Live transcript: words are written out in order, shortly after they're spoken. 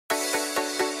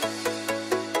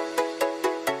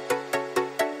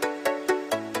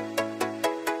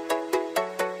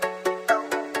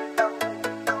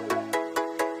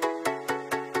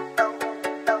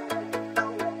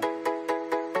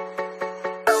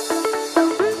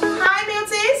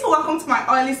welcome to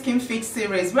my oily skin fix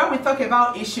series, where we talk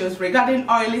about issues regarding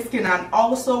oily skin and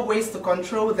also ways to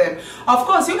control them. Of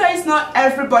course, you guys know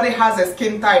everybody has a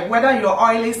skin type, whether you're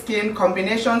oily skin,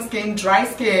 combination skin, dry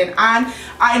skin, and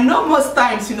I know most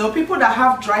times, you know, people that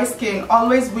have dry skin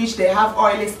always wish they have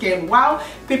oily skin, while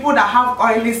people that have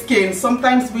oily skin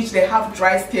sometimes wish they have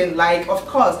dry skin. Like, of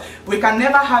course, we can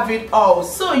never have it all.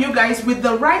 So you guys, with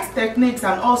the right techniques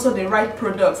and also the right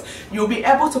products, you'll be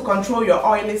able to control your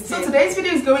oily skin. So today's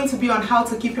video is going to be on how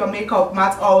to keep your makeup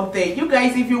matte all day. You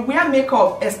guys, if you wear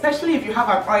makeup, especially if you have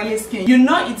an oily skin, you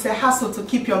know it's a hassle to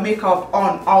keep your makeup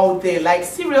on all day. Like,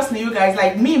 seriously, you guys,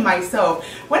 like me myself,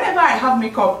 whenever I have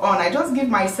makeup on, I just give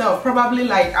myself probably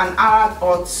like an hour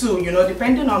or two, you know,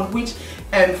 depending on which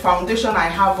foundation I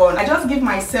have on. I just give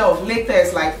myself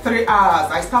latest like 3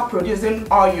 hours. I start producing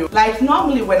oil. Like,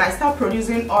 normally when I start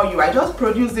producing oil, I just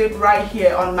produce it right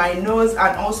here on my nose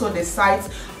and also the sides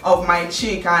of my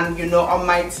cheek and, you know, on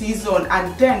my T-zone,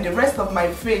 and then the rest of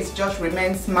my face just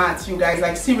remains matte. You guys,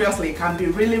 like, seriously, it can be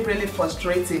really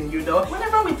frustrating, you know.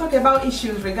 Whenever we talk about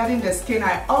issues regarding the skin,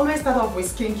 I always start off with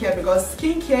skincare, because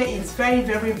skincare is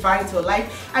very vital. Like,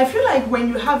 I feel like when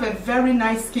you have a very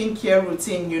nice skincare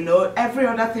routine, you know, every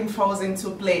other thing falls into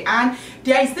play. And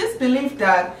there is this belief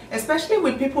that, especially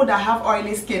with people that have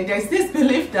oily skin, there is this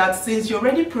belief that since you're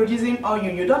already producing oil,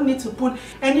 you don't need to put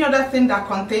any other thing that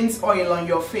contains oil on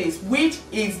your face, which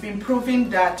is been proven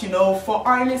that, you know, for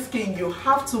oily skin you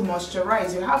have to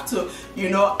moisturize. You have to, you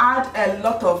know, add a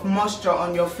lot of moisture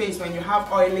on your face when you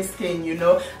have oily skin, you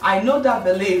know. I know that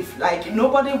belief, like,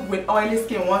 nobody with oily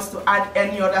skin wants to add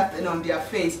any other thing on their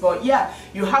face, but yeah,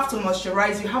 you have to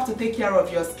moisturize, you have to take care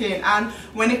of your skin. And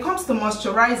when it comes to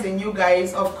moisturizing, you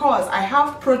guys, of course, I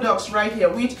have products right here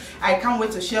which I can't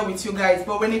wait to share with you guys.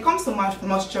 But when it comes to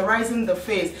moisturizing the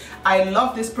face, I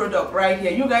love this product right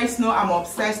here. You guys know I'm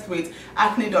obsessed with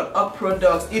acne.org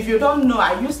products. If you don't know,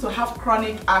 I used to have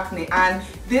chronic acne, and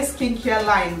this skincare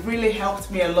line really helped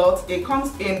me a lot. It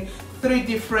comes in 3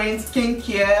 different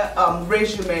skincare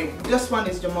regimen. This one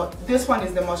is the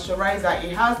moisturizer.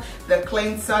 It has the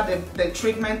cleanser, the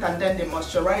treatment, and then the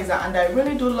moisturizer. And I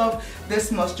really do love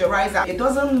this moisturizer. It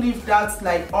doesn't leave that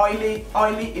like oily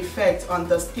effect on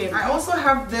the skin. I also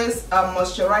have this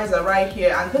moisturizer right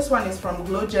here, and this one is from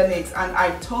Glowgenix, and I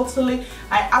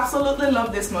absolutely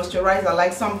love this moisturizer.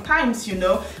 Like, sometimes, you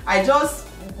know, I just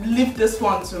leave this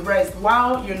one to rest,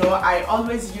 while, you know, I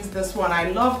always use this one. I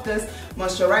love this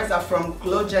moisturizer from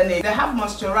Glowgenix. They have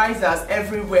moisturizers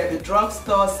everywhere, the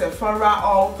drugstore, Sephora,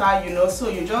 Ulta, you know, so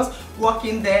you just walk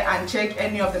in there and check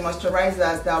any of the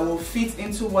moisturizers that will fit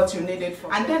into what you need it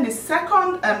for. And then the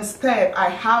second step I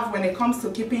have when it comes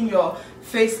to keeping your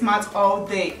face matte all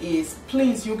day is,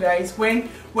 please, you guys, when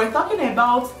we're talking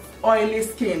about oily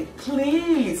skin,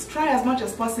 please try as much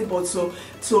as possible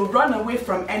to run away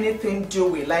from anything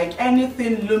dewy, like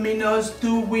anything luminous,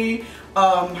 dewy,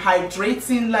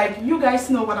 hydrating. Like, you guys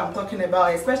know what I'm talking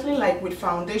about, especially like with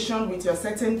foundation, with your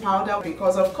setting powder,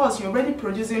 because of course you're already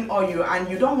producing oil and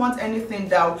you don't want anything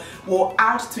that will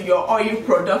add to your oil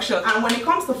production. And when it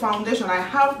comes to foundation, I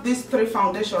have these 3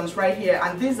 foundations right here,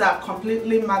 and these are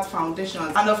completely matte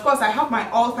foundations. And of course I have my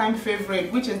all-time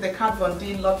favorite, which is the Kat Von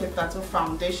D Lucky Tattoo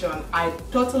foundation. I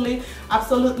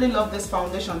absolutely love this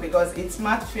foundation because it's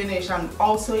matte finish, and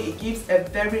also it gives a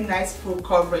very nice full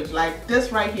coverage. Like,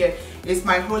 this right here is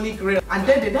my holy grail. And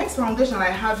then the next foundation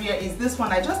I have here is this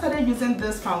one. I just started using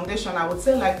this foundation, I would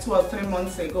say like 2 or 3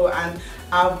 months ago, and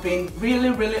I've been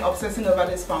really obsessing over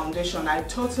this foundation. I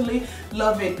totally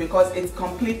love it because it's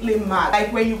completely matte.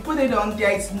 Like, when you put it on,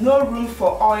 there is no room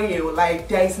for oil. Like,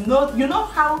 there is no, you know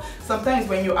how sometimes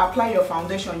when you apply your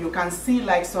foundation you can see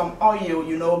like some oil,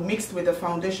 you know, mixed with the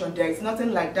foundation. There is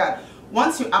nothing like that.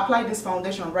 Once you apply this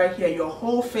foundation right here, your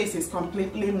whole face is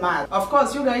completely matte. Of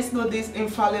course, you guys know these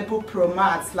infallible pro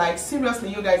mattes. Like,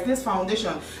 seriously, you guys, this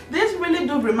foundation, this really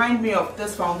do remind me of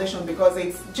this foundation, because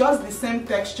it's just the same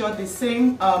texture, the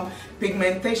same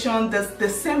pigmentation,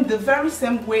 the very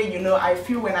same way, you know, I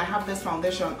feel when I have this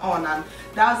foundation on. And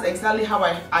that's exactly how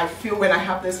I feel when I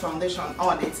have this foundation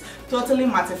on. It's totally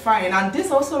mattifying. And this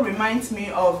also reminds me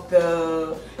of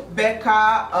the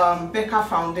Becca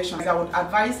foundation. I would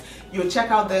advise you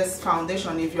check out this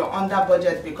foundation if you're under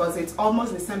budget, because it's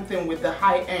almost the same thing with the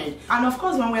high end. And of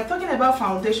course, when we're talking about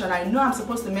foundation, I know I'm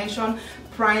supposed to mention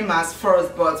primers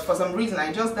first, but for some reason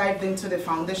I just dived into the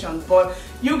foundation. But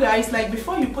you guys, like,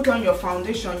 before you put on your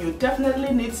foundation, you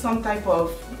definitely need some type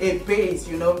of a base,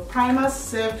 you know. Primers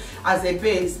serve as a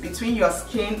base between your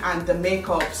skin and the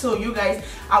makeup. So you guys,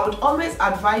 I would always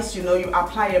advise, you know, you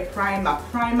apply a primer.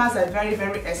 Primers are very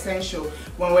essential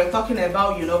when we're talking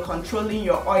about, you know, controlling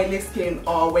your oily skin,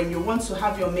 or when you want to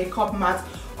have your makeup matte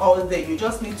all day. You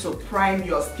just need to prime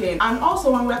your skin. And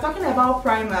also when we're talking about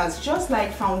primers, just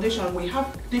like foundation, we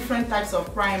have different types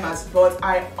of primers, but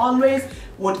I always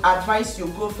would advise you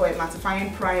go for a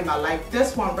mattifying primer like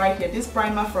this one right here. This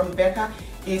primer from Becca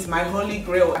is my holy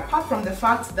grail, apart from the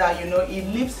fact that, you know, it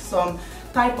leaves some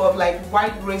type of like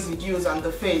white residues on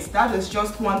the face. That is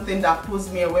just one thing that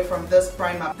pulls me away from this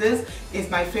primer. This is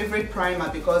my favorite primer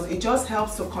because it just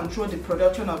helps to control the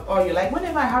production of oil. Like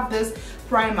whenever I have this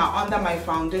primer under my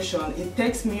foundation, it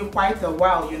takes me quite a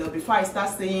while, you know, before I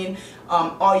start seeing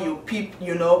oil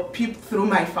peep through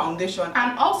my foundation.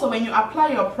 And also when you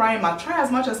apply your primer, try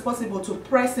as much as possible to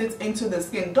press it into the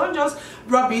skin. Don't just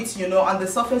rub it, you know, on the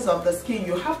surface of the skin.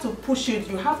 You have to push it,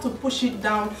 you have to push it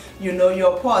down, you know,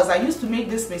 your pores. I used to make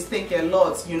this mistake a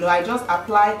lot, you know. I just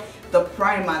apply the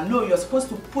primer. No, you're supposed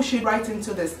to push it right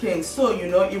into the skin, so you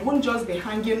know it won't just be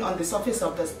hanging on the surface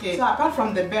of the skin. So apart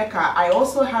from the Becca, I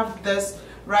also have this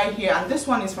right here, and this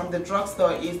one is from the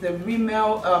drugstore. Is the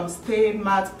Rimmel Stay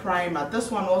Matte Primer. This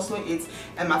one also is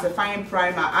a mattifying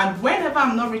primer, and whenever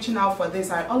I'm not reaching out for this,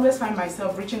 I always find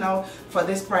myself reaching out for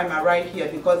this primer right here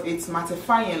because it's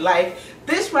mattifying. Like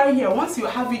this right here, once you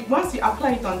have it, once you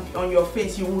apply it on your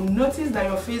face, you will notice that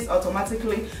your face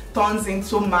automatically turns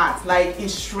into matte. Like it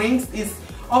shrinks. It's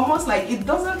almost like it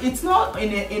doesn't, it's not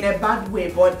in a bad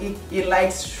way, but it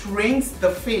like shrinks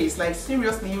the face. Like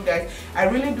seriously, you guys, I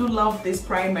really do love this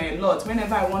primer a lot.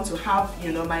 Whenever I want to have,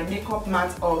 you know, my makeup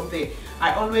matte all day,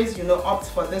 I always, you know, opt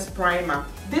for this primer.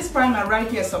 This primer right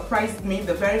here surprised me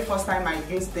the very first time I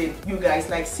used it, you guys.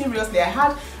 Like seriously,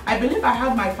 I believe I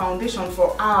had my foundation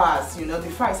for hours, you know,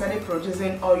 before I started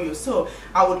producing oil. So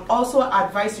I would also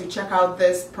advise you check out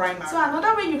this primer. So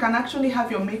another way you can actually have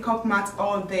your makeup matte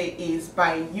all day is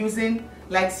by using,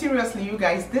 like seriously, you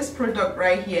guys, this product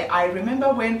right here. I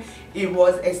remember when it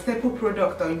was a staple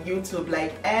product on YouTube,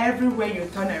 like everywhere you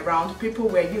turn around, people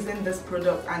were using this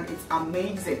product, and it's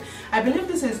amazing. I believe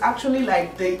this is actually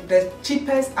like the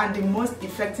cheapest and the most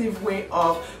effective way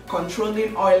of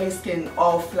controlling oily skin,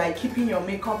 of like keeping your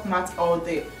makeup matte all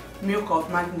day. Milk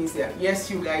of magnesia.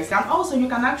 Yes, you guys. And also you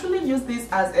can actually use this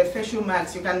as a facial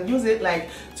mask. You can use it like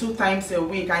 2 times a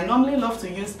week. I normally love to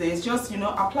use this, just, you know,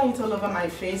 apply it all over my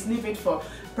face, leave it for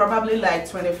probably like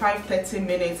 25-30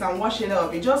 minutes and wash it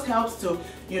up. It just helps to,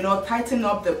 you know, tighten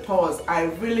up the pores. I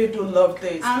really do love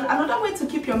this. And another way to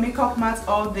keep your makeup matte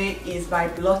all day is by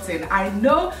blotting. I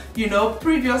know, you know,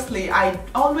 previously I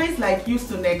always like used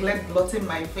to neglect blotting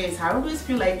my face. I always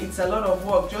feel like it's a lot of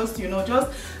work, just, you know,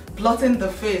 just blotting the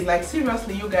face. Like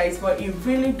seriously, you guys, but it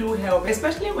really do help,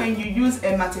 especially when you use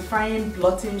a mattifying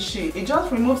blotting sheet. It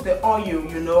just removes the oil,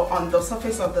 you know, on the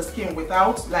surface of the skin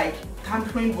without like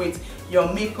tampering with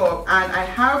your makeup. And I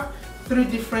have 3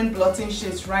 different blotting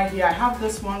sheets right here. I have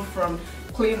this one from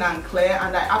Clean and Clear,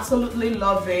 and I absolutely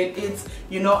love it. It's,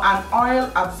 you know, an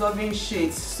oil absorbing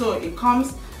sheet, so it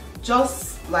comes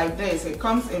just like this. It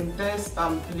comes in this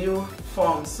blue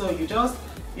form, so you just,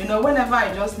 you know, whenever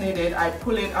I just need it, I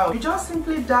pull it out. You just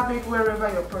simply dab it wherever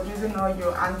you're producing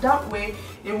oil, and that way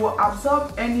it will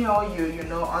absorb any oil, you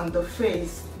know, on the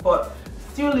face, but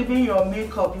still leaving your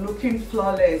makeup looking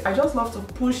flawless. I just love to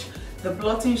push the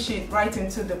blotting sheet right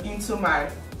into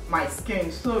my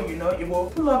skin, so you know it will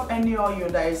pull up any oil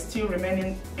that is still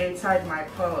remaining inside my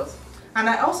pores. And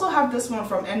I also have this one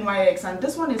from NYX, and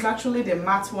this one is actually the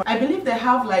matte one. I believe they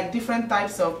have like different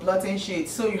types of blotting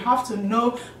sheets, so you have to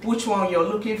know which one you're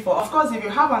looking for. Of course, if you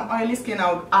have an oily skin,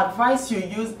 I would advise you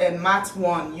use a matte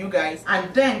one, you guys.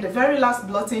 And then the very last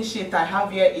blotting sheet I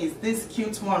have here is this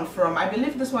cute one from, I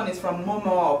believe this one is from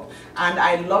Momoup, and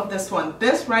I love this one.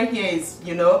 This right here is,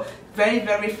 you know, very,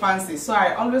 very fancy, so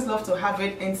I always love to have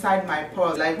it inside my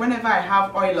pores. Like whenever I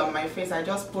have oil on my face, I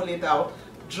just pull it out,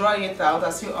 draw it out,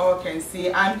 as you all can see.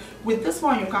 And with this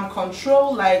one you can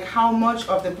control like how much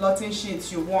of the blotting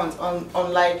sheets you want,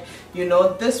 unlike, you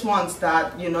know, this ones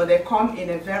that, you know, they come in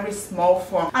a very small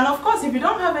form. And of course, if you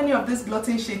don't have any of these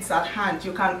blotting sheets at hand,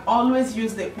 you can always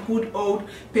use the good old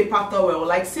paper towel.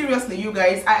 Like seriously, you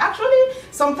guys,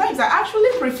 sometimes I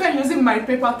actually prefer using my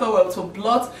paper towel to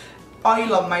blot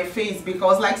oil on my face,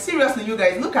 because like seriously, you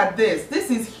guys, look at this. This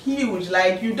is huge.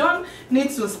 Like you don't need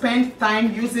to spend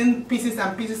time using pieces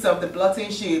and pieces of the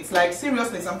blotting sheets. Like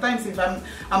seriously, sometimes if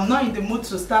I'm not in the mood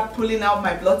to start pulling out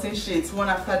my blotting sheets one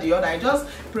after the other, I just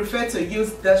prefer to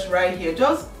use this right here.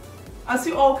 Just as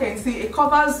you all can see, it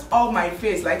covers all my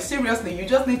face. Like seriously, you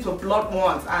just need to blot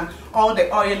once and all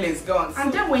the oil is gone.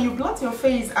 And then when you blot your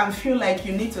face and feel like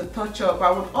you need to touch up,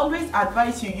 I would always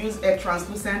advise you use a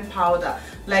translucent powder.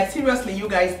 Like seriously you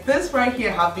guys, this right here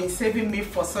have been saving me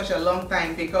for such a long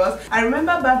time, because I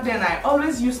remember back then I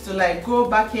always used to like go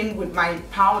back in with my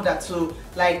powder to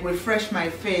like refresh my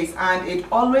face, and it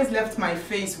always left my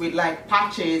face with like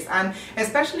patches, and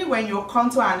especially when you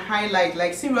contour and highlight,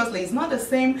 like seriously it's not the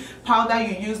same powder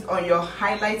you used on your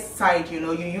highlight side, you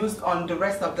know, you used on the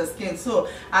rest of the skin. So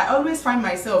I always find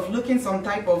myself looking some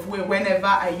type of way whenever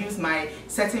I use my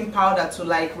setting powder to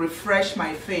like refresh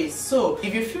my face. So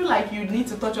if you feel like you need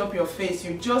to touch up your face,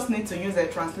 you just need to use a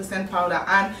translucent powder,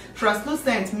 and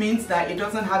translucent means that it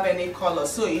doesn't have any color,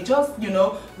 so it just, you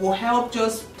know, will help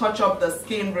just touch up the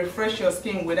skin, refresh your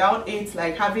skin without it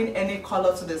like having any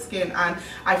color to the skin. And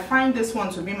I find this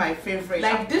one to be my favorite.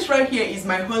 Like this right here is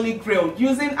my holy grail.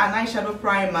 Using an eyeshadow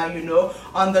primer, you know,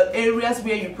 on the areas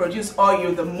where you produce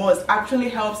oil the most actually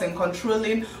helps in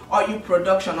controlling oil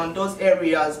production on those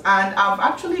areas. And I've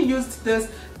actually used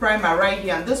this primer right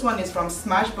here, and this one is from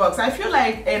Smashbox. I feel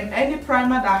like any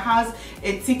primer that has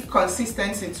a thick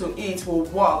consistency to it will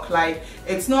work. Like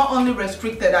it's not only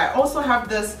restricted. I also have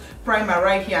this primer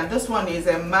right here, and this one is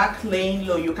a MAC Laying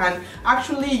Low. You can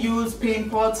actually use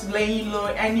Paint Pot, Laying Low,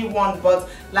 anyone, but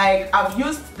like I've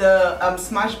used the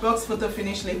Smashbox Photo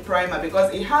Finish Lip Primer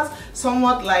because it has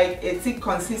somewhat like a thick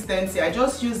consistency. I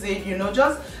just use it, you know,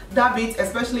 just dab it,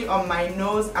 especially on my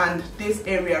nose and this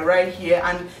area right here,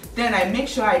 and then I make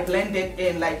sure I blend it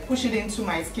in, like push it into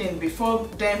my skin before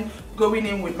then going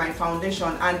in with my foundation,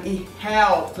 and it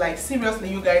helped. Like seriously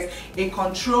you guys, it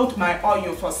controlled my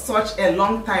oil for such a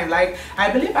long time. Like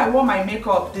I believe I wore my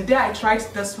makeup the day I tried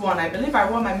this one, I believe I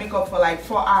wore my makeup for like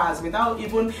 4 hours without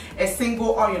even a single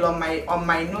oil on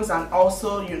my nose, and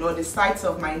also, you know, the sides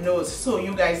of my nose. So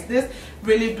you guys, this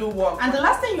really do work. And the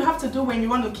last thing you have to do when you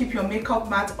want to keep your makeup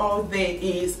matte all day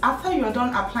is, after you're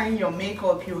done applying your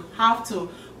makeup, you have to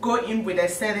go in with a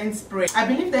setting spray. I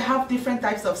believe they have different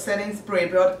types of setting spray,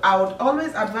 but I would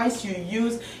always advise you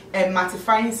use a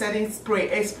mattifying setting spray,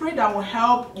 a spray that will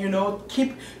help, you know,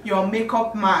 keep your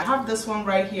makeup matte. I have this one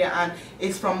right here, and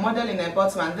it's from Model in a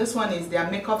Bottle, and this one is their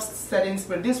makeup setting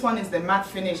spray. This one is the matte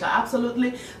finish. I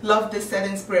absolutely love this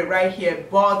setting spray right here,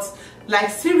 but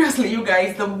like seriously you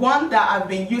guys, the one that I've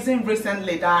been using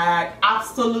recently that I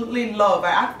absolutely love,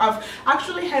 I've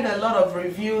actually had a lot of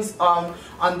reviews on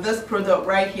this product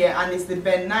right here, and it's the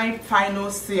Benign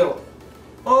Final Seal.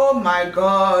 Oh my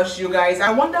gosh you guys,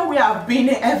 I wonder where I've been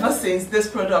ever since this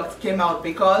product came out,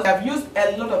 because I've used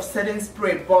a lot of setting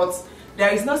spray, but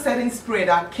there is no setting spray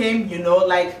that came, you know,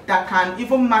 like that can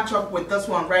even match up with this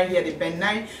one right here, the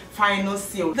Benign Final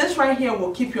Seal. This right here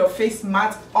will keep your face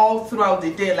matte all throughout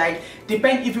the day. Like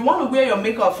depend if you want to wear your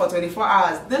makeup for 24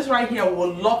 hours, this right here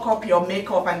will lock up your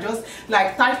makeup and just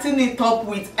like tighten it up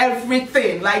with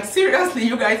everything. Like seriously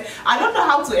you guys, I don't know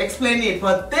how to explain it,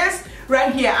 but this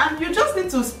right here, and you just need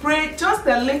to spray just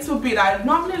a little bit. I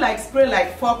normally like spray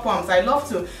like 4 pumps. I love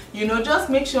to, you know, just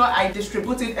make sure I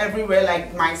distribute it everywhere,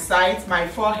 like my sides, my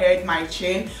forehead, my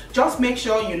chin. Just make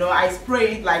sure, you know, I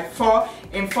spray it like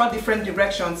in 4 different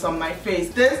directions on my face.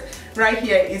 This right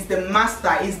here is the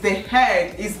master, is the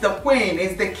head, is the queen,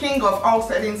 is the king of all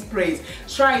setting sprays.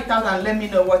 Try it out and let me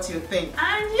know what you think.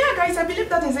 And yeah guys, I believe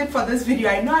that is it for this video.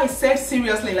 I know I said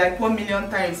seriously like 1 million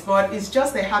times, but it's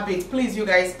just a habit. Please you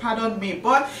guys pardon me.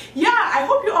 But yeah, I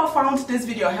hope you all found this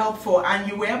video helpful and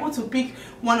you were able to pick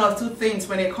 1 or 2 things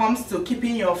when it comes to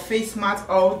keeping your face matte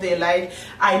all day. Like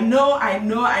I know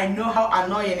how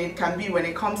annoying it can be when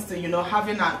it comes to, you know,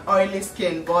 having an oily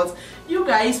skin, but you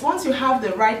guys, once you have the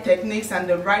right techniques and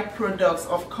the right products,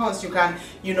 of course you can,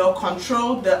 you know,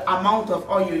 control the amount of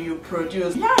oil you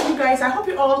produce. Yeah you guys, I hope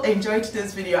you all enjoyed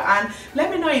this video, and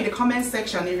let me know in the comment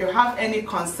section if you have any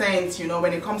concerns, you know,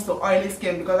 when it comes to oily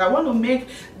skin, because I want to make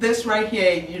this right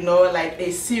here, you know, like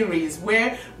a series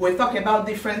where we talk about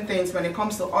different things when it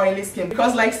comes to oily skin.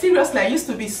 Because like seriously, I used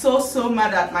to be so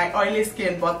mad at my oily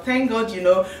skin, but thank God, you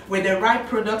know, with the right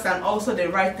products and also the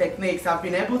right techniques, I've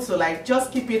been able to like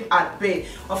just keep it at bay.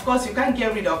 Of course you can't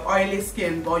get rid of oily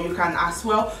skin, but you can as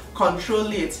well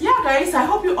control it. Yeah guys, I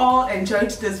hope you all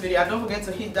enjoyed this video. Don't forget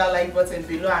to hit that like button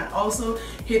below and also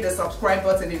hit the subscribe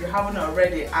button if you haven't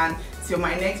already, and till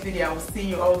my next video, I will see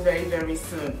you all very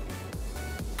soon.